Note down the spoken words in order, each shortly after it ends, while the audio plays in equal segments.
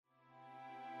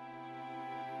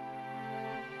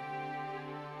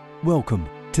Welcome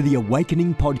to the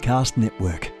Awakening Podcast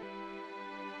Network.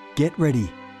 Get ready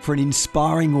for an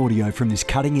inspiring audio from this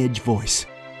cutting-edge voice.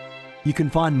 You can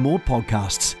find more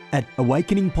podcasts at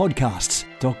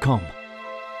awakeningpodcasts.com.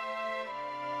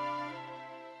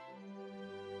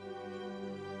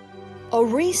 A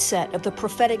reset of the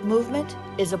prophetic movement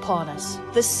is upon us.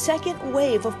 The second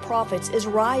wave of prophets is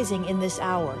rising in this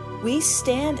hour. We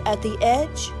stand at the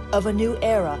edge of a new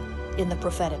era in the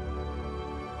prophetic.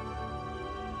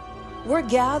 We're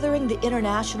gathering the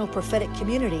international prophetic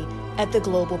community at the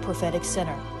Global Prophetic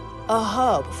Center, a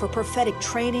hub for prophetic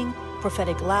training,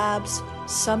 prophetic labs,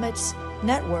 summits,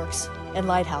 networks, and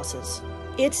lighthouses.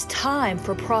 It's time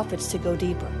for prophets to go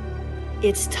deeper.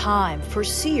 It's time for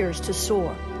seers to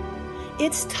soar.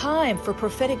 It's time for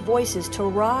prophetic voices to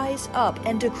rise up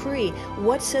and decree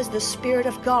what says the Spirit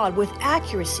of God with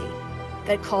accuracy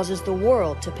that causes the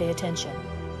world to pay attention.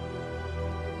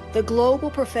 The Global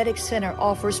Prophetic Center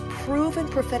offers proven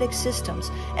prophetic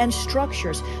systems and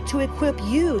structures to equip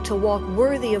you to walk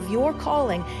worthy of your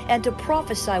calling and to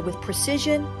prophesy with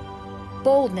precision,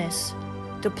 boldness,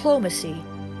 diplomacy,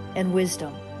 and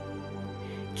wisdom.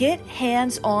 Get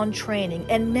hands-on training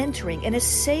and mentoring in a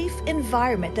safe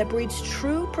environment that breeds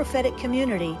true prophetic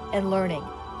community and learning.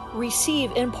 Receive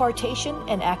impartation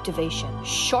and activation.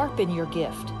 Sharpen your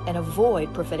gift and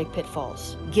avoid prophetic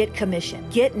pitfalls. Get commissioned.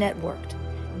 Get networked.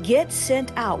 Get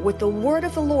sent out with the word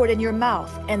of the Lord in your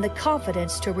mouth and the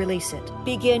confidence to release it.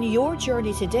 Begin your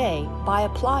journey today by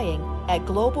applying at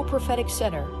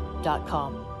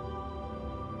globalpropheticcenter.com.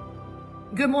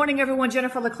 Good morning, everyone.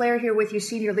 Jennifer LeClaire here with you,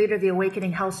 Senior Leader of the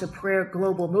Awakening House of Prayer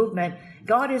Global Movement.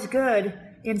 God is good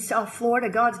in South Florida.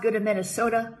 God's good in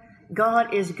Minnesota.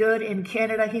 God is good in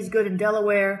Canada. He's good in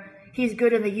Delaware. He's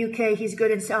good in the UK. He's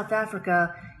good in South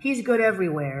Africa. He's good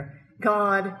everywhere.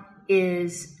 God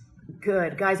is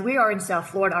good. Guys, we are in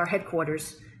South Florida, our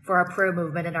headquarters for our prayer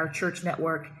movement and our church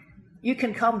network. You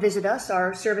can come visit us.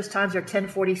 Our service times are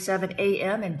 10:47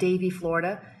 a.m. in Davie,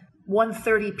 Florida,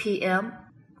 1:30 p.m.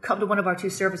 Come to one of our two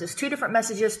services. Two different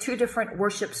messages, two different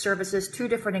worship services, two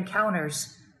different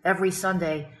encounters every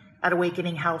Sunday at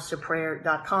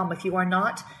awakeninghouseofprayer.com. If you are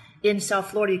not in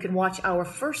South Florida, you can watch our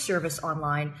first service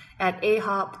online at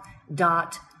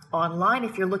ahop.online.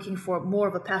 If you're looking for more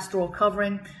of a pastoral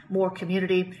covering, more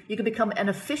community, you can become an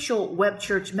official web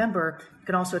church member. You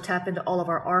can also tap into all of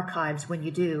our archives when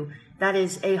you do. That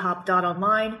is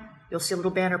ahop.online. You'll see a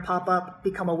little banner pop up,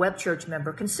 become a web church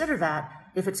member. Consider that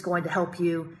if it's going to help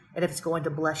you and if it's going to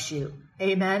bless you.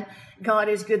 Amen. God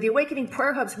is good. The Awakening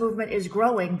Prayer Hubs movement is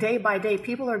growing day by day.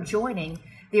 People are joining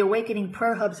the Awakening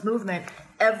Prayer Hubs movement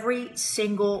every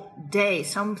single day,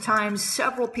 sometimes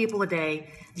several people a day.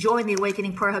 Join the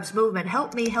Awakening Prayer Hubs movement.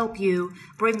 Help me help you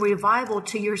bring revival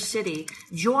to your city.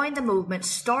 Join the movement.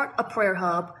 Start a prayer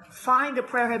hub. Find a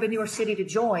prayer hub in your city to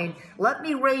join. Let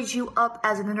me raise you up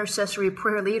as an intercessory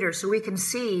prayer leader so we can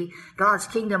see God's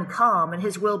kingdom come and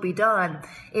his will be done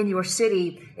in your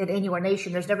city and in your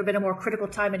nation. There's never been a more critical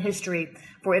time in history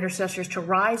for intercessors to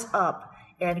rise up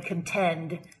and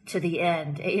contend to the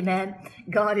end. Amen.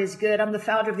 God is good. I'm the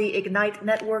founder of the Ignite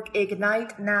Network,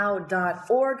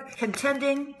 ignitenow.org,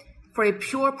 contending for a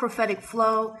pure prophetic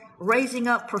flow, raising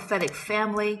up prophetic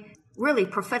family, really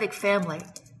prophetic family.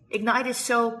 Ignite is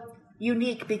so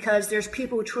unique because there's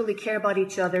people who truly care about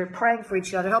each other, praying for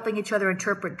each other, helping each other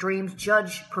interpret dreams,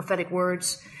 judge prophetic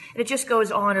words. And it just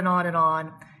goes on and on and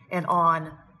on and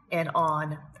on and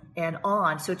on and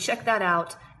on. So check that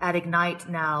out at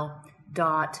ignitenow.org.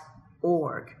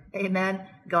 Amen.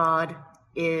 God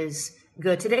is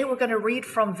good. Today we're going to read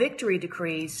from Victory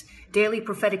Decrees, Daily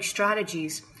Prophetic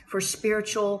Strategies for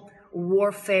Spiritual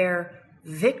Warfare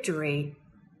Victory.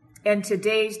 And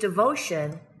today's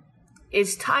devotion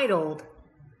is titled,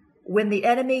 When the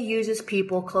Enemy Uses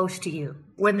People Close to You.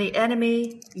 When the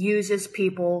enemy uses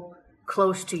people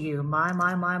close to you. My.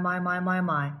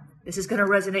 This is going to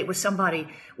resonate with somebody.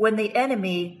 When the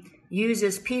enemy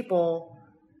uses people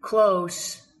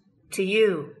close to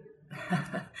you.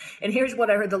 And here's what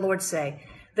I heard the Lord say.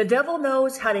 The devil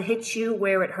knows how to hit you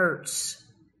where it hurts,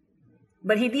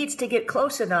 but he needs to get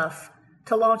close enough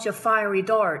to launch a fiery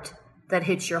dart that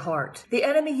hits your heart. The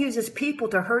enemy uses people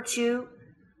to hurt you,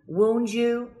 wound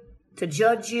you, to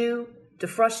judge you, to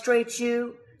frustrate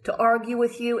you, to argue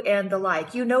with you, and the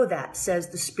like. You know that, says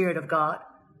the Spirit of God.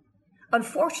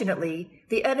 Unfortunately,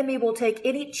 the enemy will take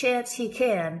any chance he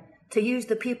can to use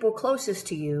the people closest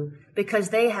to you because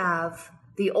they have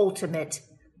the ultimate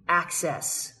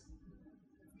access.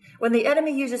 When the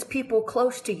enemy uses people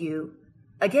close to you,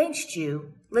 against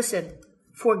you, listen,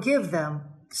 forgive them,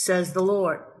 says the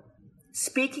Lord.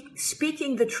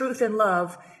 speaking the truth in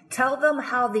love, tell them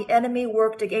how the enemy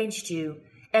worked against you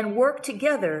and work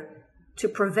together to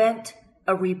prevent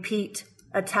a repeat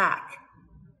attack,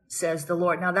 says the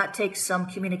Lord. Now that takes some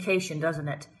communication, doesn't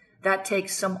it? That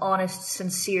takes some honest,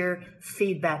 sincere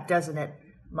feedback, doesn't it?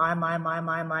 My.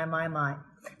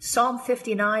 Psalm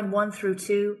 59, 1 through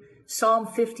 2, Psalm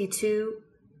 52,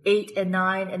 8 and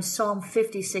 9, and Psalm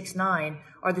 56, 9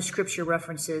 are the scripture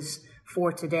references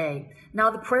for today.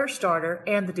 Now the prayer starter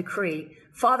and the decree.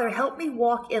 Father, help me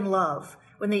walk in love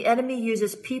when the enemy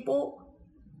uses people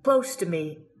close to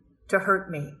me to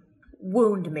hurt me,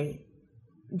 wound me,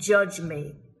 judge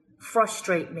me,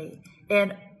 frustrate me,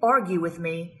 and argue with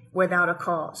me without a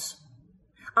cause.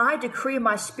 I decree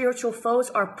my spiritual foes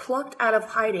are plucked out of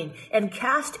hiding and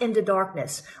cast into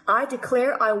darkness. I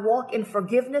declare I walk in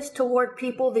forgiveness toward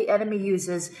people the enemy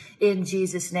uses, in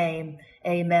Jesus' name.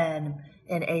 Amen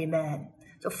and amen.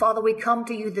 So Father, we come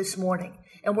to you this morning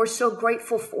and we're so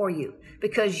grateful for you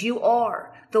because you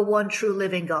are the one true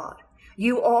living God.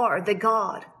 You are the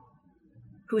God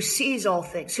who sees all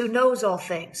things, who knows all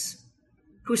things,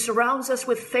 who surrounds us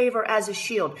with favor as a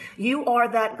shield. You are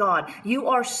that God. You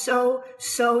are so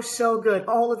good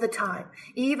all of the time.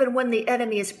 Even when the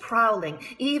enemy is prowling,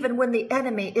 even when the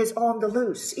enemy is on the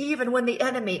loose, even when the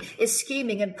enemy is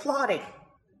scheming and plotting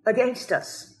against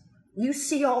us. You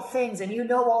see all things and you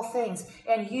know all things,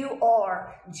 and you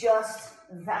are just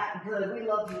that good. We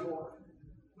love you, Lord.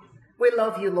 We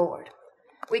love you, Lord.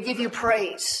 We give you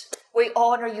praise. We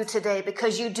honor you today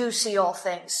because you do see all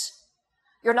things.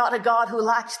 You're not a God who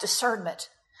lacks discernment.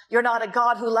 You're not a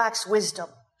God who lacks wisdom.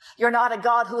 You're not a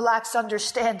God who lacks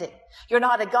understanding. You're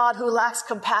not a God who lacks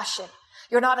compassion.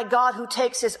 You're not a God who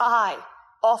takes his eye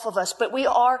off of us, but we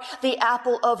are the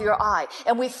apple of your eye.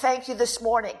 And we thank you this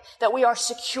morning that we are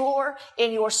secure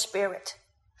in your spirit.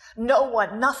 No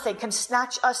one, nothing can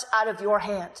snatch us out of your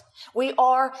hand. We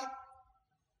are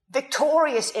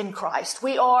victorious in Christ.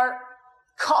 We are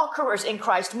conquerors in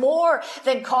Christ, more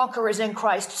than conquerors in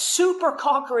Christ, super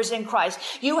conquerors in Christ.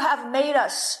 You have made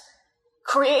us,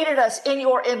 created us in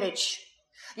your image.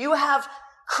 You have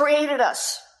created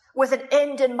us with an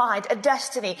end in mind, a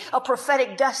destiny, a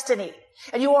prophetic destiny.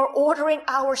 And you are ordering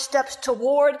our steps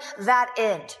toward that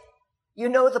end. You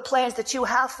know the plans that you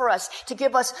have for us to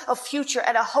give us a future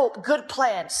and a hope, good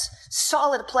plans,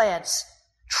 solid plans,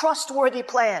 trustworthy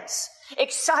plans,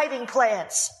 exciting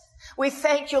plans. We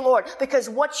thank you, Lord, because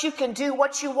what you can do,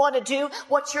 what you want to do,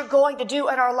 what you're going to do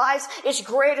in our lives is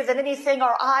greater than anything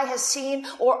our eye has seen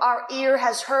or our ear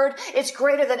has heard. It's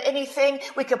greater than anything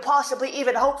we could possibly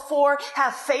even hope for,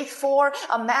 have faith for,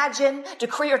 imagine,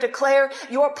 decree or declare.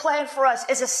 Your plan for us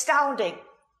is astounding.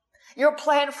 Your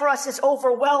plan for us is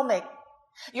overwhelming.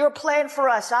 Your plan for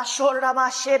us,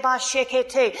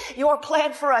 your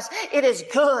plan for us, it is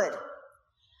good.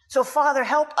 So, Father,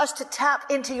 help us to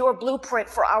tap into your blueprint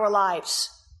for our lives.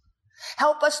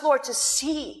 Help us, Lord, to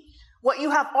see what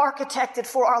you have architected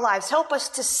for our lives. Help us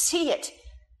to see it.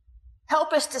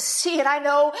 Help us to see it. I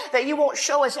know that you won't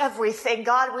show us everything,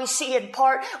 God. We see in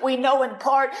part. We know in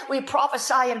part. We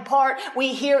prophesy in part.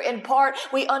 We hear in part.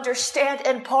 We understand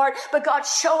in part. But God,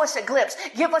 show us a glimpse.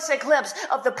 Give us a glimpse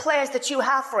of the plans that you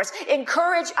have for us.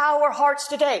 Encourage our hearts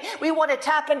today. We want to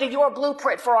tap into your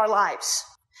blueprint for our lives.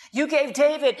 You gave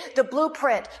David the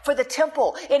blueprint for the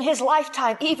temple in his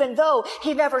lifetime, even though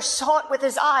he never saw it with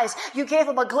his eyes. You gave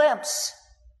him a glimpse.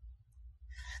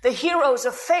 The heroes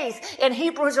of faith in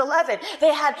Hebrews 11,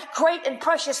 they had great and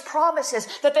precious promises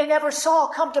that they never saw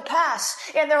come to pass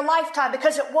in their lifetime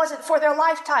because it wasn't for their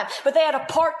lifetime, but they had a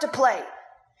part to play.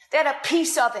 They had a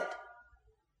piece of it.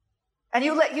 And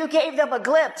you gave them a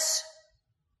glimpse.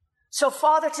 So,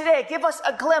 Father, today, give us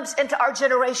a glimpse into our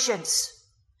generations.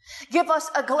 Give us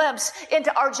a glimpse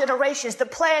into our generations, the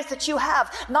plans that you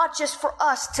have, not just for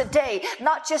us today,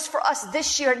 not just for us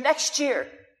this year, next year,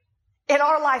 in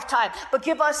our lifetime, but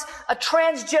give us a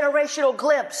transgenerational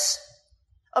glimpse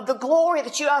of the glory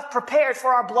that you have prepared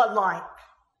for our bloodline.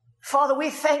 Father,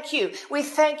 we thank you. We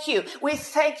thank you. We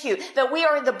thank you that we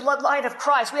are in the bloodline of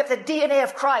Christ. We have the DNA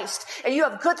of Christ, and you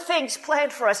have good things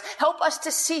planned for us. Help us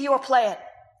to see your plan.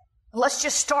 Let's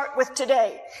just start with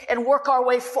today and work our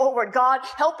way forward. God,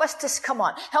 help us to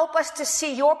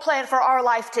see your plan for our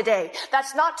life today.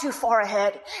 That's not too far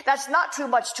ahead. That's not too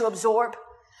much to absorb.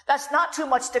 That's not too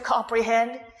much to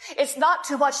comprehend. It's not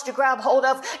too much to grab hold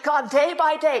of. God, day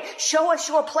by day, show us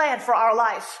your plan for our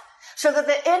life. So that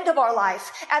at the end of our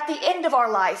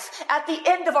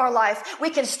life, we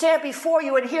can stand before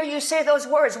you and hear you say those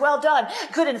words, well done,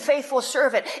 good and faithful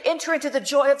servant. Enter into the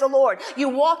joy of the Lord. You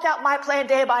walked out my plan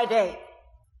day by day.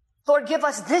 Lord, give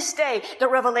us this day the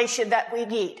revelation that we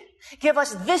need. Give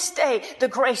us this day the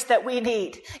grace that we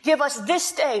need. Give us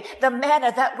this day the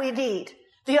manna that we need,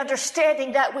 the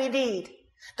understanding that we need,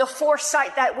 the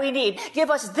foresight that we need.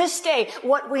 Give us this day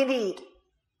what we need.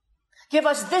 Give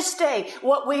us this day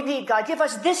what we need, God. Give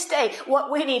us this day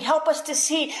what we need. Help us to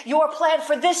see your plan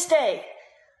for this day.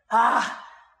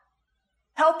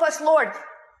 Help us, Lord,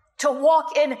 to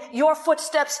walk in your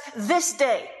footsteps this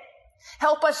day.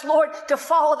 Help us, Lord, to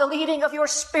follow the leading of your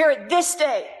Spirit this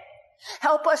day.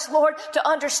 Help us, Lord, to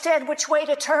understand which way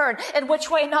to turn and which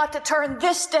way not to turn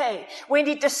this day. We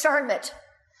need discernment.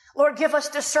 Lord, give us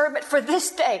discernment for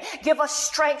this day. Give us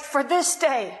strength for this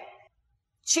day.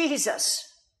 Jesus,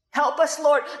 help us,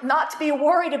 Lord, not to be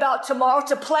worried about tomorrow,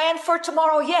 to plan for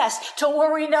tomorrow, yes. To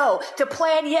worry, no. To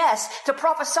plan, yes. To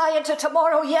prophesy into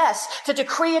tomorrow, yes. To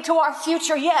decree into our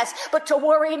future, yes. But to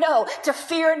worry, no. To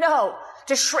fear, no.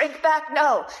 To shrink back,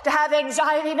 no. To have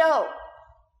anxiety, no.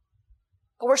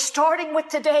 We're starting with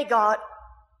today, God.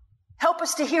 Help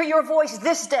us to hear your voice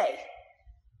this day.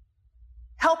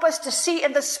 Help us to see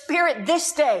in the Spirit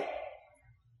this day.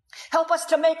 Help us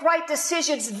to make right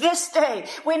decisions this day.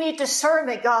 We need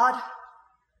discernment, God.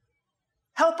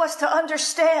 Help us to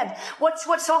understand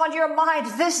what's on your mind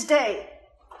this day.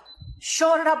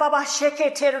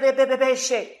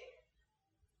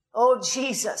 Oh,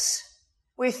 Jesus,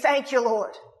 we thank you,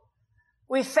 Lord.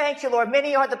 We thank you, Lord.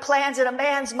 Many are the plans in a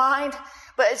man's mind,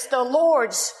 but it's the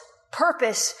Lord's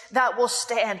purpose that will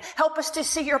stand. Help us to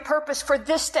see your purpose for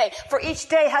this day, for each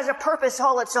day has a purpose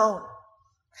all its own.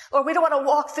 Lord, we don't want to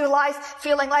walk through life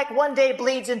feeling like one day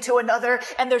bleeds into another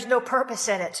and there's no purpose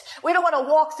in it. We don't want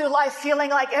to walk through life feeling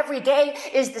like every day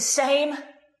is the same.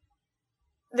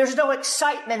 There's no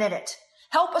excitement in it.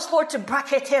 Help us, Lord, to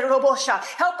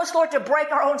help us, Lord, to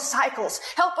break our own cycles.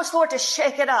 Help us, Lord, to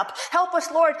shake it up. Help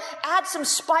us, Lord, add some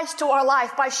spice to our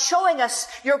life by showing us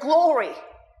your glory.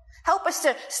 Help us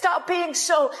to stop being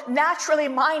so naturally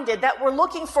minded that we're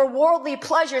looking for worldly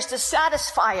pleasures to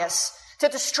satisfy us, to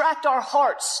distract our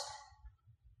hearts,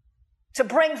 to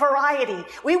bring variety.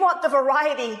 We want the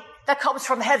variety that comes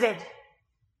from heaven.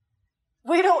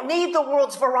 We don't need the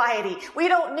world's variety. We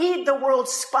don't need the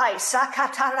world's spice.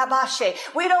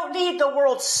 We don't need the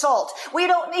world's salt. We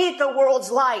don't need the world's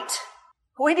light.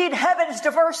 We need heaven's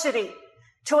diversity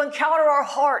to encounter our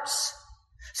hearts,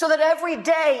 so that every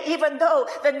day, even though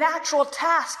the natural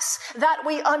tasks that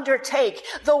we undertake,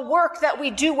 the work that we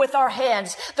do with our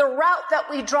hands, the route that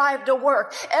we drive to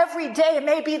work, every day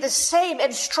may be the same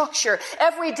in structure.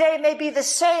 Every day may be the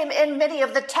same in many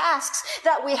of the tasks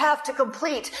that we have to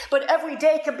complete. But every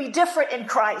day can be different in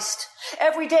Christ.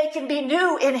 Every day can be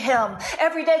new in Him.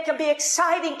 Every day can be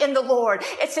exciting in the Lord.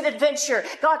 It's an adventure.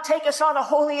 God, take us on a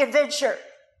holy adventure.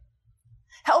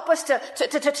 Help us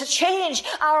to change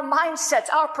our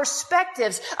mindsets, our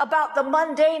perspectives about the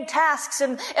mundane tasks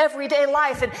in everyday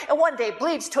life. And one day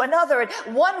bleeds to another,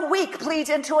 and 1 week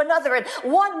bleeds into another, and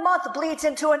 1 month bleeds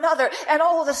into another. And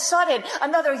all of a sudden,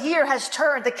 another year has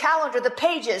turned. The calendar, the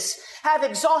pages have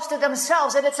exhausted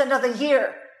themselves, and it's another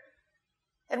year.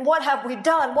 And what have we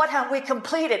done? What have we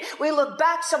completed? We look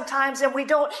back sometimes and we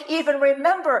don't even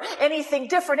remember anything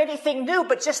different, anything new,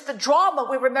 but just the drama.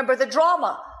 We remember the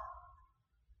drama.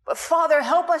 But Father,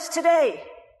 help us today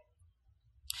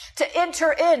to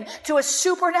enter into a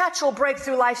supernatural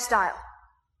breakthrough lifestyle.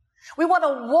 We want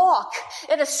to walk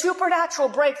in a supernatural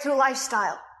breakthrough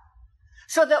lifestyle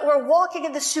so that we're walking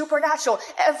in the supernatural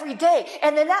every day.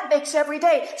 And then that makes every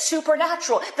day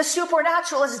supernatural. The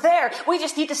supernatural is there. We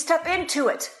just need to step into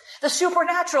it. The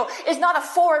supernatural is not a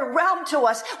foreign realm to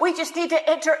us. We just need to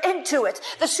enter into it.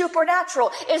 The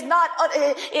supernatural is not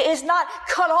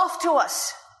cut off to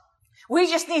us. We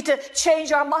just need to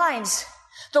change our minds.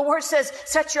 The word says,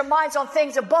 set your minds on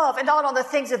things above and not on the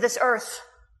things of this earth.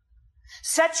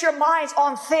 Set your minds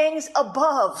on things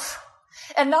above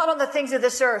and not on the things of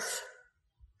this earth.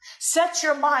 Set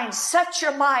your mind, set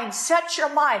your mind, set your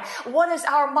mind. What is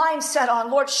our mind set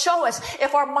on? Lord, show us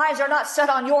if our minds are not set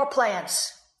on your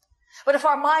plans. But if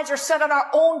our minds are set on our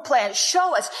own plans,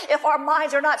 show us if our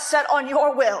minds are not set on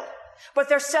your will, but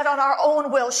they're set on our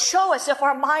own will. Show us if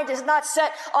our mind is not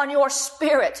set on your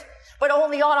spirit, but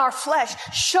only on our flesh.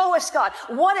 Show us, God,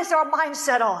 what is our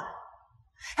mindset on?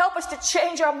 Help us to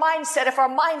change our mindset if our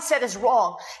mindset is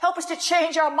wrong. Help us to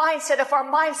change our mindset if our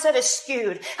mindset is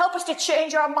skewed. Help us to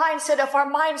change our mindset if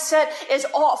our mindset is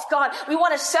off. God, we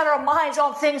want to set our minds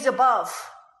on things above.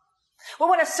 We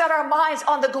want to set our minds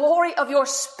on the glory of your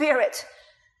Spirit.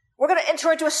 We're going to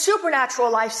enter into a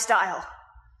supernatural lifestyle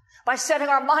by setting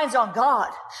our minds on God,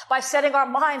 by setting our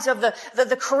minds of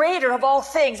the creator of all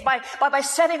things, by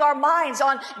setting our minds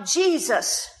on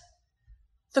Jesus,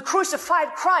 The crucified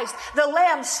Christ, the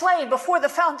Lamb slain before the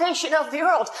foundation of the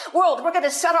world. We're going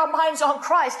to set our minds on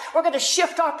Christ. We're going to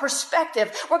shift our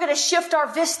perspective. We're going to shift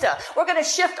our vista. We're going to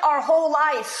shift our whole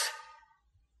life.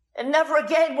 And never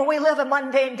again will we live a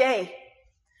mundane day.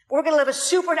 We're going to live a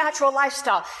supernatural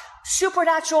lifestyle,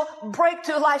 supernatural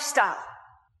breakthrough lifestyle.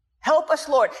 Help us,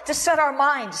 Lord, to set our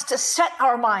minds, to set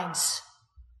our minds,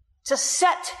 to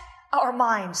set our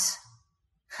minds,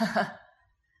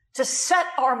 to set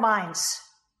our minds.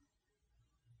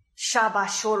 When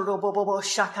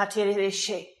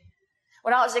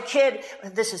I was a kid,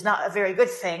 this is not a very good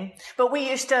thing, but we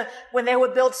used to, when they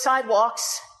would build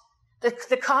sidewalks,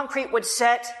 the concrete would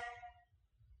set,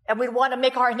 and we'd want to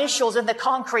make our initials in the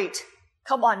concrete.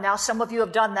 Come on now, some of you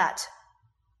have done that.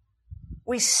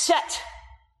 We set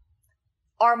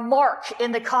our mark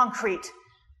in the concrete.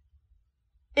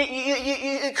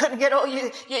 You couldn't get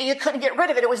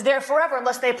rid of it. It was there forever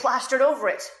unless they plastered over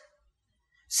it.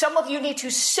 Some of you need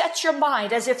to set your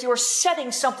mind as if you're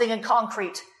setting something in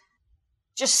concrete.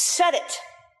 Just set it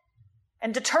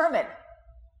and determine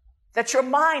that your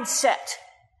mindset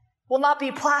will not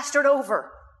be plastered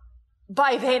over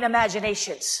by vain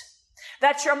imaginations.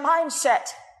 That your mindset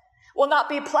will not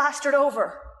be plastered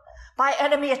over by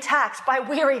enemy attacks, by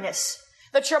weariness.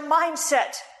 That your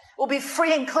mindset will be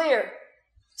free and clear,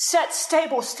 set,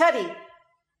 stable, steady.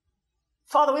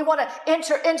 Father, we want to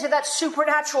enter into that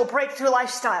supernatural breakthrough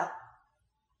lifestyle.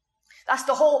 That's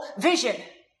the whole vision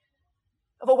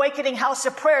of Awakening House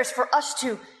of Prayers, for us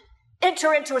to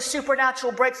enter into a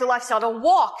supernatural breakthrough lifestyle, to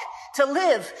walk, to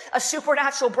live a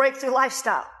supernatural breakthrough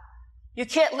lifestyle. You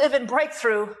can't live in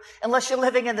breakthrough unless you're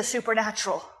living in the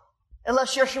supernatural.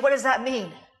 Unless you're, what does that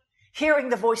mean? Hearing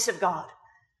the voice of God.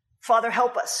 Father,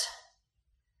 help us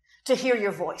to hear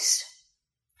your voice.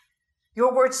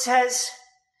 Your word says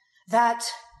that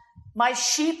my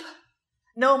sheep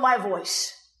know my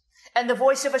voice, and the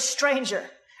voice of a stranger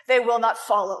they will not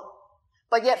follow.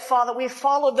 But yet, Father, we've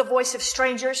followed the voice of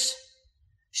strangers,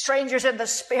 strangers in the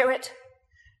spirit,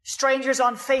 strangers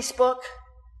on Facebook,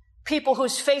 people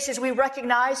whose faces we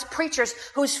recognize, preachers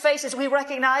whose faces we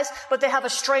recognize, but they have a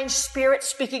strange spirit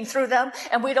speaking through them,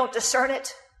 and we don't discern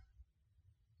it.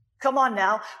 Come on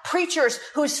now. Preachers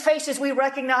whose faces we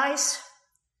recognize,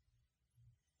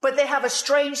 but they have a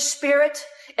strange spirit,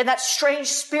 and that strange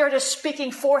spirit is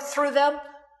speaking forth through them.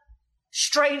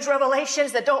 Strange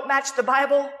revelations that don't match the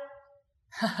Bible.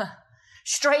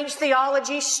 Strange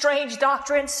theology, strange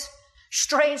doctrines,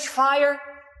 strange fire.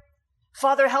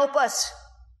 Father, help us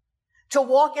to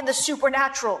walk in the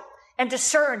supernatural and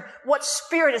discern what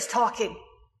spirit is talking.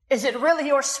 Is it really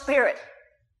your spirit?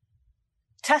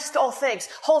 Test all things.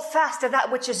 Hold fast to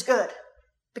that which is good.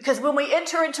 Because when we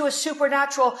enter into a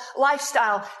supernatural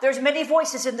lifestyle, there's many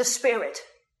voices in the spirit.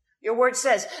 Your word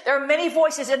says there are many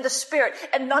voices in the spirit,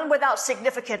 and none without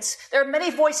significance. There are many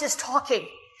voices talking,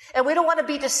 and we don't want to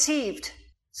be deceived.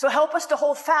 So help us to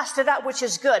hold fast to that which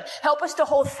is good. Help us to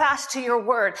hold fast to your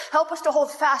word. Help us to hold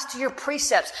fast to your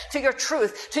precepts, to your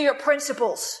truth, to your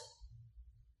principles.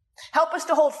 Help us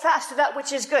to hold fast to that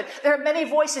which is good. There are many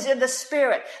voices in the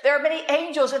spirit. There are many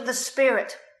angels in the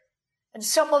spirit. And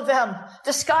some of them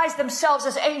disguise themselves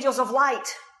as angels of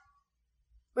light.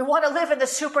 We want to live in the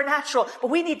supernatural, but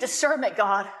we need discernment,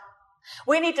 God.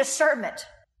 We need discernment.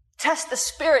 Test the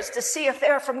spirits to see if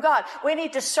they're from God. We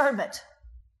need discernment.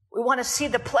 We want to see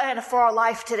the plan for our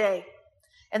life today.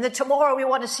 And then tomorrow we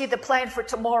want to see the plan for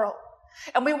tomorrow.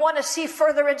 And we want to see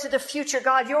further into the future,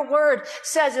 God. Your word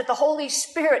says that the Holy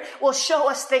Spirit will show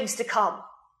us things to come.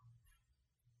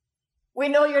 We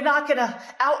know you're not going to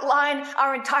outline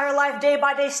our entire life day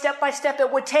by day, step by step.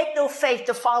 It would take no faith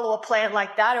to follow a plan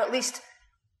like that, or at least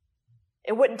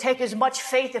it wouldn't take as much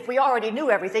faith if we already knew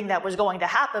everything that was going to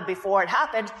happen before it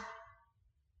happened.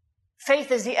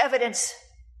 Faith is the evidence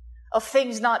of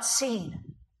things not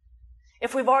seen.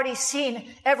 If we've already seen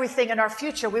everything in our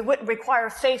future, we wouldn't require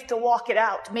faith to walk it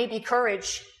out. Maybe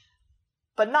courage,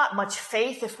 but not much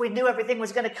faith. If we knew everything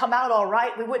was going to come out all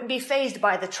right, we wouldn't be fazed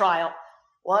by the trial.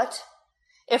 What?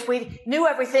 If we knew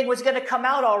everything was going to come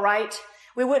out all right,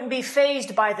 we wouldn't be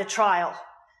fazed by the trial.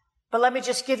 But let me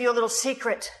just give you a little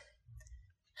secret.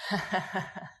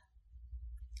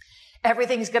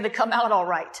 Everything's going to come out all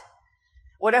right.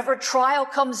 Whatever trial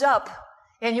comes up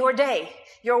in your day,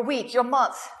 your week, your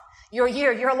month, your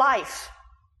year, your life,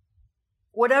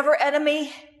 whatever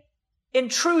enemy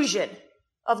intrusion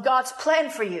of God's plan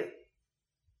for you,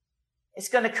 it's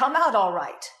going to come out all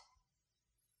right.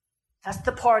 That's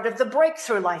the part of the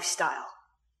breakthrough lifestyle.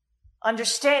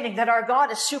 Understanding that our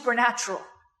God is supernatural.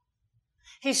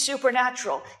 He's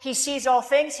supernatural. He sees all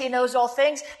things. He knows all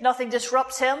things. Nothing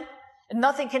disrupts him, and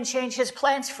nothing can change his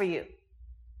plans for you.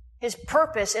 His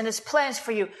purpose and his plans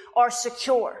for you are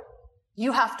secure.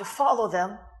 You have to follow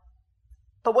them.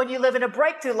 But when you live in a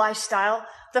breakthrough lifestyle,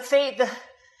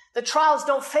 the trials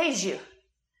don't faze you.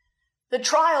 The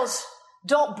trials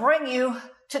don't bring you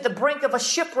to the brink of a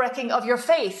shipwrecking of your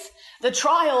faith. The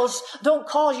trials don't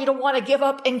cause you to want to give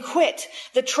up and quit.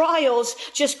 The trials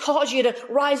just cause you to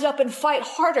rise up and fight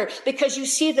harder because you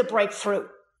see the breakthrough.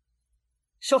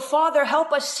 So Father,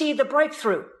 help us see the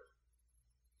breakthrough.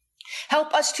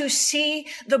 Help us to see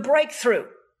the breakthrough.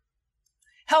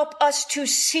 Help us to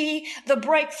see the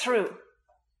breakthrough.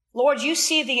 Lord, you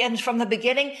see the end from the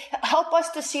beginning. Help us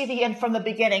to see the end from the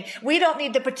beginning. We don't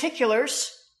need the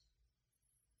particulars.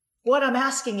 What I'm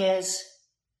asking is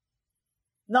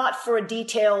not for a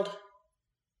detailed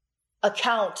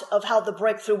account of how the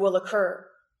breakthrough will occur.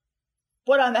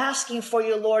 What I'm asking for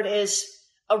you, Lord, is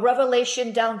a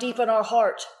revelation down deep in our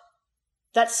heart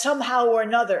that somehow or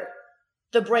another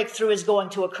the breakthrough is going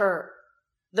to occur.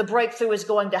 The breakthrough is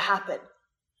going to happen.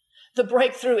 The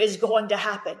breakthrough is going to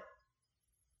happen.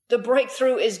 The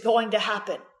breakthrough is going to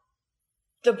happen.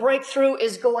 The breakthrough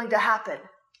is going to happen.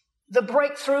 The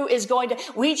breakthrough is going to,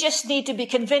 we just need to be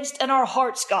convinced in our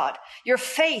hearts, God. Your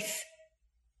faith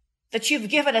that you've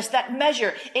given us, that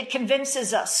measure, it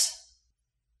convinces us.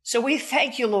 So we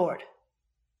thank you, Lord.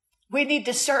 We need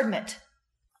discernment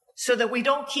so that we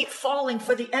don't keep falling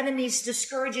for the enemy's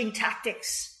discouraging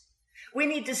tactics. We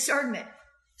need discernment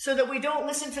so that we don't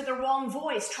listen to the wrong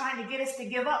voice trying to get us to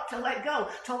give up, to let go,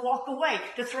 to walk away,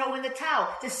 to throw in the towel,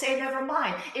 to say, never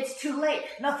mind. It's too late.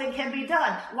 Nothing can be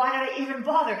done. Why did I even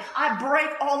bother? I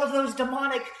break all of those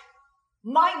demonic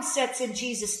mindsets in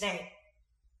Jesus' name.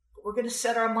 But we're going to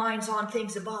set our minds on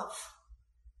things above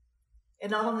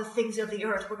and not on the things of the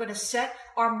earth. We're going to set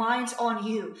our minds on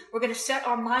you. We're going to set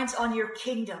our minds on your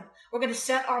kingdom. We're going to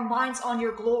set our minds on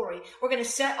your glory. We're going to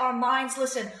set our minds,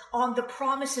 listen, on the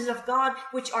promises of God,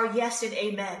 which are yes and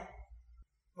amen.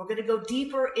 We're going to go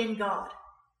deeper in God.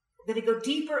 We're going to go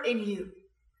deeper in you.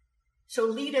 So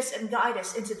lead us and guide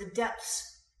us into the depths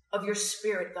of your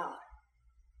spirit, God.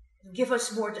 And give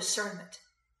us more discernment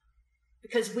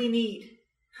because we need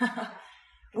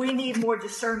more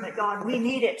discernment, God. We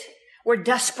need it. We're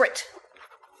desperate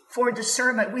for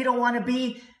discernment. We don't want to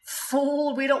be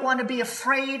fooled. We don't want to be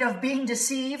afraid of being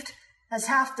deceived. That's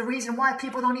half the reason why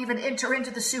people don't even enter into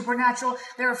the supernatural.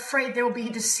 They're afraid they will be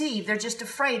deceived. They're just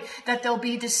afraid that they'll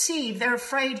be deceived. They're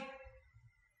afraid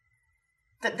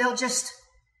that they'll just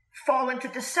fall into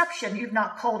deception. You've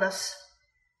not called us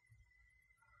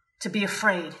to be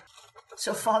afraid.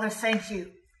 So, Father, thank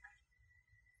you.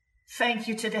 Thank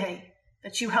you today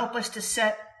that you help us to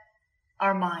set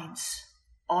our minds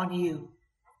on you,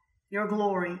 your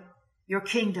glory, your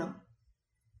kingdom.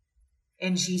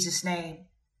 In Jesus' name,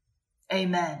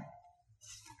 amen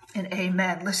and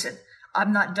amen. Listen,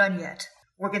 I'm not done yet.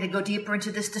 We're going to go deeper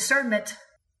into this discernment.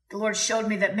 The Lord showed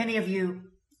me that many of you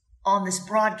on this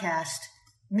broadcast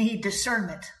need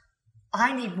discernment.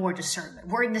 I need more discernment.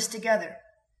 We're in this together.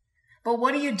 But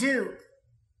what do you do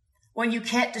when you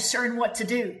can't discern what to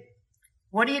do?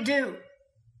 What do you do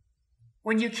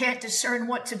when you can't discern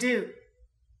what to do?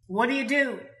 What do you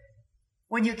do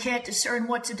when you can't discern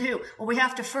what to do? Well, we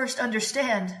have to first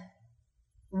understand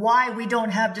why we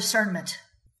don't have discernment,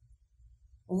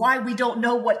 why we don't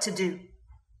know what to do.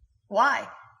 Why?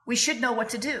 We should know what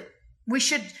to do. We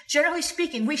should, generally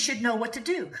speaking, we should know what to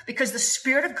do because the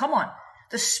Spirit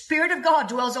of God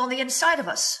dwells on the inside of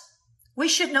us. We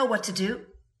should know what to do.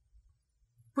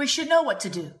 We should know what to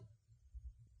do.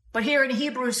 But here in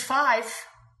Hebrews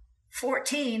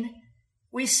 5:14,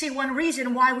 we see one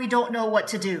reason why we don't know what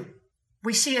to do.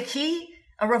 We see a key,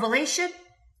 a revelation.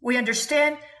 We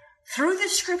understand through the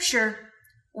scripture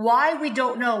why we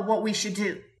don't know what we should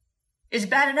do. It's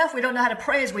bad enough we don't know how to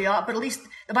pray as we ought, but at least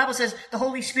the Bible says the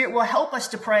Holy Spirit will help us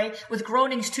to pray with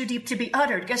groanings too deep to be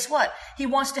uttered. Guess what? He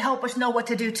wants to help us know what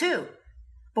to do too.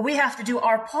 But we have to do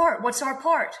our part. What's our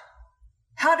part?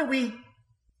 How do we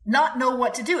not know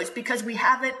what to do? It's because we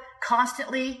haven't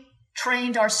constantly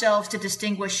trained ourselves to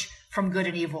distinguish from good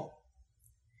and evil.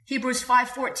 Hebrews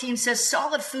 5:14 says,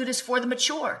 solid food is for the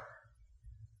mature,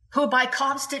 who by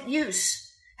constant use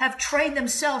have trained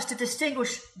themselves to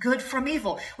distinguish good from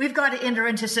evil. We've got to enter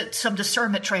into some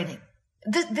discernment training.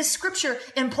 This scripture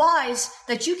implies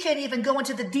that you can't even go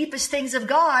into the deepest things of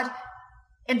God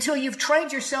until you've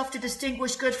trained yourself to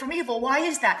distinguish good from evil. Why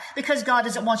is that? Because God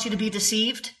doesn't want you to be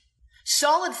deceived.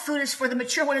 Solid food is for the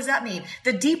mature. What does that mean?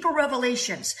 The deeper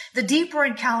revelations, the deeper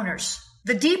encounters,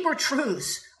 the deeper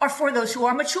truths are for those who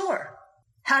are mature.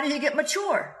 How do you get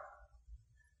mature?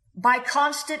 By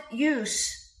constant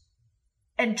use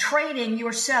and training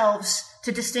yourselves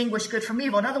to distinguish good from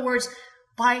evil. In other words,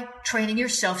 by training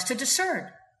yourselves to discern.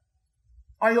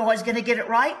 Are you always going to get it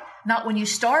right? Not when you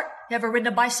start. You ever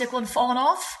ridden a bicycle and fallen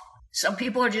off? Some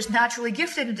people are just naturally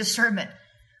gifted in discernment.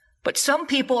 But some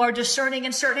people are discerning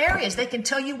in certain areas. They can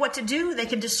tell you what to do. They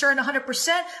can discern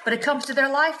 100%, but it comes to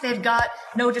their life, they've got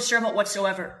no discernment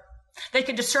whatsoever. They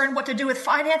can discern what to do with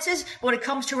finances, but when it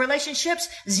comes to relationships,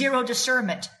 zero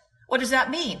discernment. What does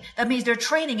that mean? That means their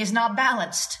training is not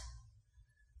balanced.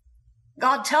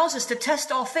 God tells us to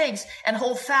test all things and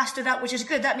hold fast to that which is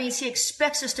good. That means he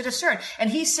expects us to discern.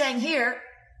 And he's saying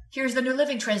here's the New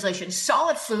Living Translation,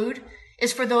 solid food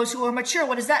is for those who are mature.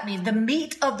 What does that mean? The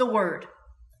meat of the word,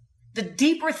 the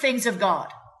deeper things of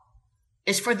God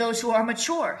is for those who are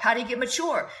mature. How do you get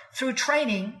mature? Through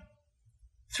training.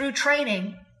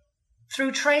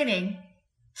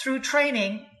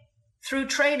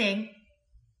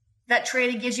 That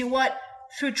training gives you what?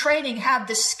 Through training, have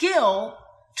the skill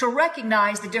to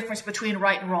recognize the difference between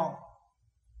right and wrong.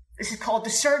 This is called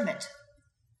discernment.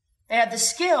 They have the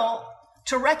skill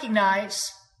to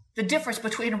recognize the difference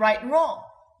between right and wrong.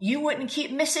 You wouldn't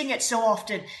keep missing it so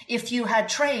often if you had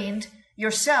trained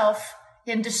yourself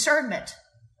in discernment.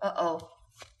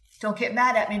 Don't get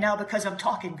mad at me now because I'm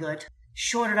talking good.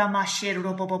 Shall I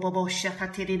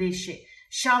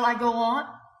go on?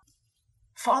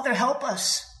 Father, help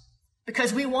us,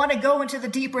 because we want to go into the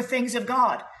deeper things of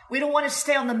God. We don't want to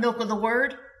stay on the milk of the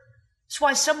word. That's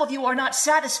why some of you are not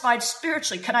satisfied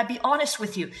spiritually. Can I be honest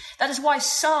with you? That is why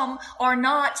some are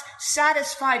not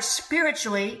satisfied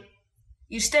spiritually.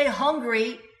 You stay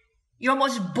hungry. You're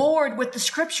almost bored with the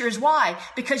scriptures. Why?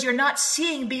 Because you're not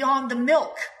seeing beyond the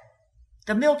milk.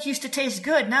 The milk used to taste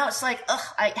good. Now it's like,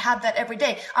 I have that every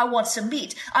day. I want some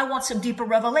meat. I want some deeper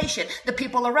revelation. The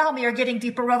people around me are getting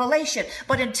deeper revelation.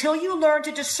 But until you learn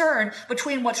to discern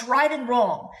between what's right and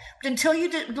wrong, until you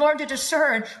learn to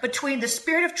discern between the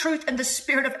spirit of truth and the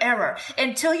spirit of error,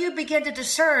 until you begin to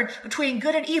discern between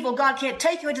good and evil, God can't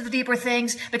take you into the deeper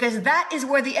things, because that is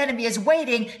where the enemy is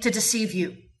waiting to deceive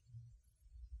you.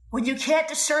 When you can't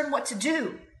discern what to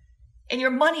do in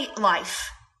your money life,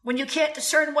 when you can't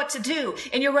discern what to do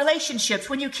in your relationships,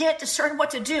 when you can't discern what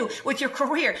to do with your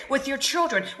career, with your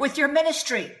children, with your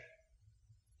ministry,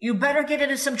 you better get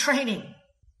into some training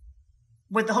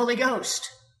with the Holy Ghost.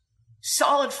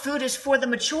 Solid food is for the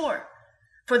mature,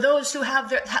 for those who have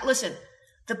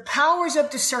the powers of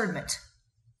discernment.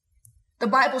 The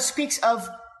Bible speaks of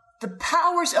the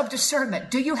powers of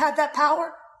discernment. Do you have that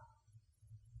power?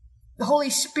 The Holy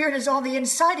Spirit is on the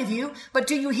inside of you, but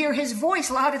do you hear his voice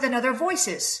louder than other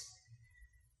voices?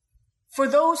 For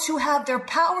those who have their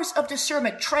powers of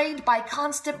discernment trained by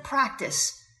constant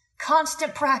practice,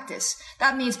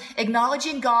 that means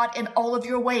acknowledging God in all of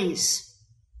your ways,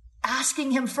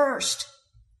 asking him first,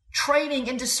 training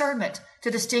in discernment to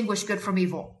distinguish good from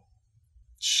evil.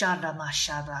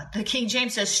 The King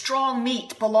James says, strong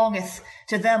meat belongeth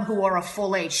to them who are of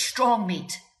full age. Strong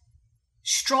meat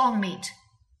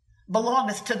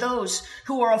belongeth to those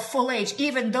who are of full age,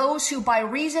 even those who by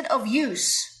reason of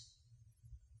use.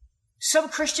 Some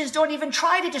Christians don't even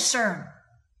try to discern.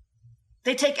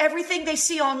 They take everything they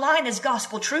see online as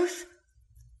gospel truth.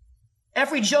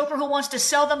 Every joker who wants to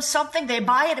sell them something, they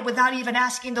buy it without even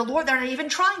asking the Lord. They're not even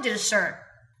trying to discern.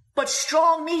 But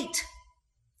strong meat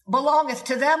belongeth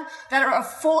to them that are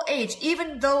of full age,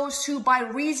 even those who by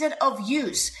reason of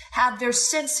use have their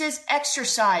senses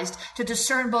exercised to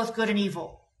discern both good and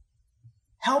evil.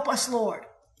 Help us, Lord.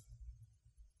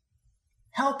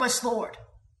 Help us, Lord.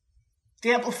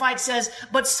 The Amplified says,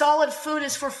 but solid food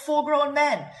is for full-grown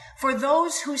men, for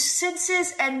those whose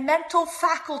senses and mental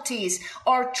faculties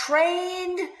are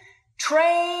trained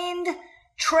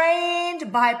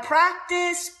by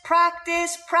practice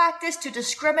to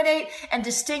discriminate and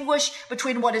distinguish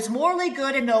between what is morally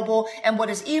good and noble and what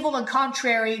is evil and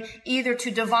contrary either to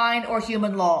divine or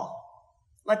human law.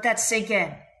 Let that sink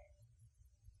in.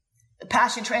 The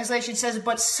Passion Translation says,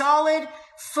 but solid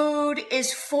food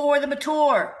is for the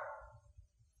mature,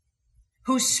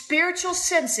 whose spiritual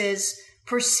senses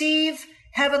perceive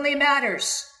heavenly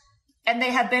matters, and they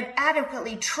have been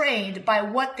adequately trained by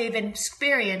what they've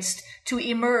experienced to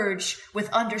emerge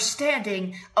with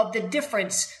understanding of the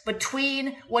difference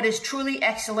between what is truly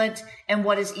excellent and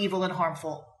what is evil and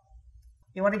harmful.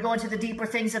 You want to go into the deeper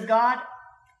things of God?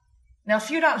 Now,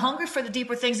 if you're not hungry for the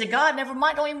deeper things of God, never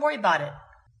mind, don't even worry about it.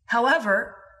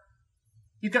 However,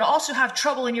 you can also have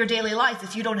trouble in your daily life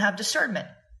if you don't have discernment.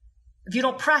 If you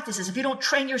don't practice this, if you don't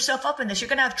train yourself up in this, you're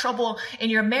going to have trouble in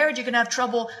your marriage. You're going to have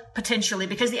trouble potentially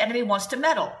because the enemy wants to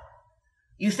meddle.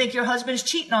 You think your husband's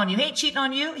cheating on you. He ain't cheating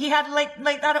on you. He had late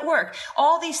night at work.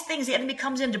 All these things, the enemy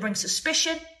comes in to bring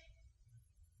suspicion,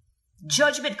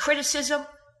 judgment, criticism,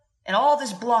 And all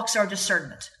this blocks our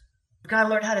discernment. We've got to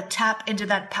learn how to tap into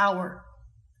that power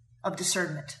of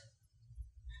discernment.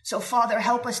 So, Father,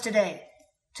 help us today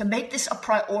to make this a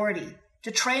priority,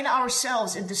 to train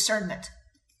ourselves in discernment.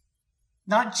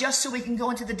 Not just so we can go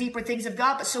into the deeper things of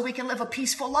God, but so we can live a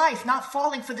peaceful life, not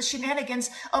falling for the shenanigans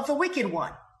of the wicked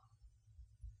one.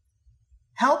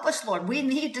 Help us, Lord. We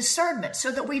need discernment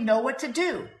so that we know what to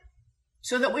do,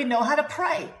 so that we know how to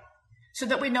pray, so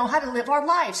that we know how to live our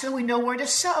lives, so we know where to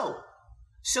sow,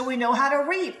 so we know how to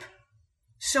reap,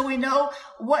 so we know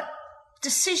what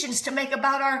decisions to make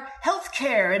about our health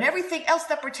care and everything else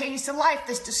that pertains to life.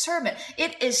 This discernment,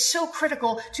 it is so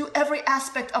critical to every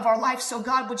aspect of our life. So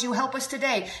God, would you help us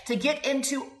today to get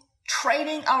into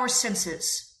training our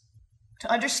senses,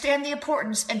 to understand the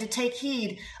importance and to take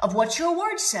heed of what your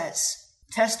word says.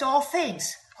 Test all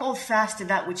things, hold fast to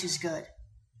that which is good.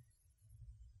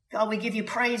 God, we give you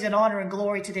praise and honor and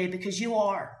glory today because you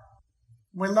are.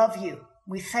 We love you.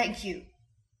 We thank you.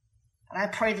 And I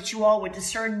pray that you all would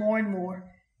discern more and more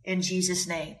in Jesus'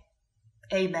 name.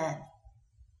 Amen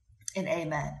and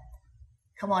amen.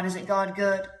 Come on, isn't God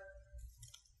good?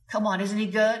 Come on, isn't he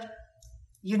good?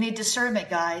 You need discernment,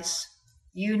 guys.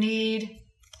 You need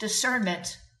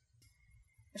discernment.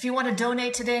 If you want to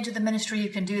donate today into the ministry, you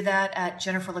can do that at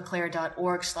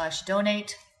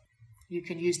jenniferleclaire.org/donate. You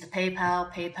can use the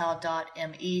PayPal,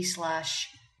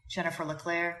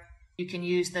 paypal.me/JenniferLeClaire. You can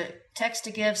use the text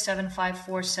to give,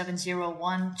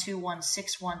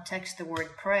 754-701-2161. Text the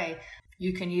word pray.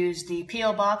 You can use the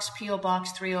P.O. Box, P.O.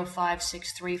 Box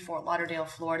 30563, Fort Lauderdale,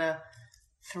 Florida,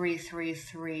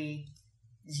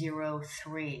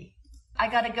 33303. I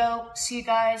got to go. See you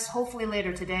guys hopefully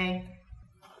later today.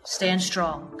 Stand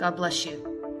strong. God bless you.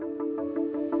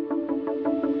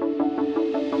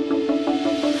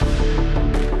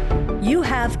 You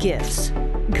have gifts.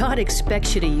 God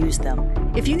expects you to use them.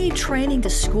 If you need training to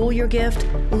school your gift,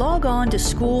 log on to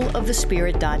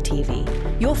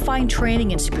schoolofthespirit.tv. You'll find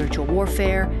training in spiritual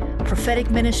warfare,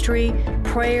 prophetic ministry,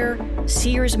 prayer,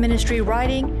 seers ministry,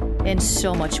 writing, and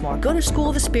so much more. Go to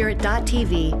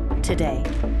schoolofthespirit.tv today.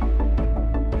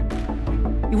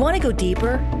 You want to go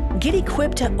deeper? Get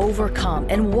equipped to overcome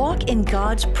and walk in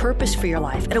God's purpose for your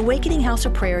life at Awakening House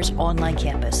of Prayer's online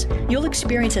campus. You'll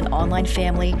experience an online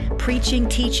family, preaching,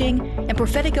 teaching, and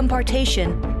prophetic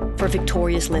impartation for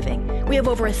victorious living. We have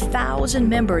over 1,000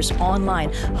 members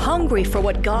online, hungry for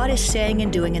what God is saying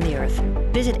and doing in the earth.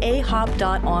 Visit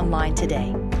ahop.online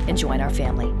today and join our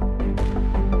family.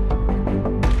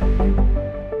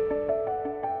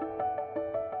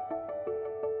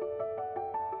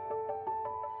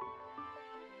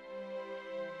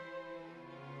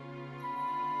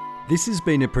 This has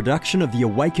been a production of the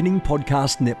Awakening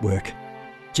Podcast Network.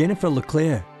 Jennifer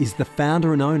LeClaire is the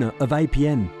founder and owner of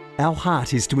APN. Our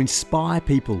heart is to inspire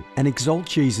people and exalt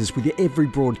Jesus with every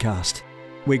broadcast.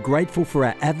 We're grateful for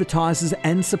our advertisers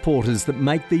and supporters that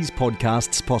make these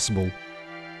podcasts possible.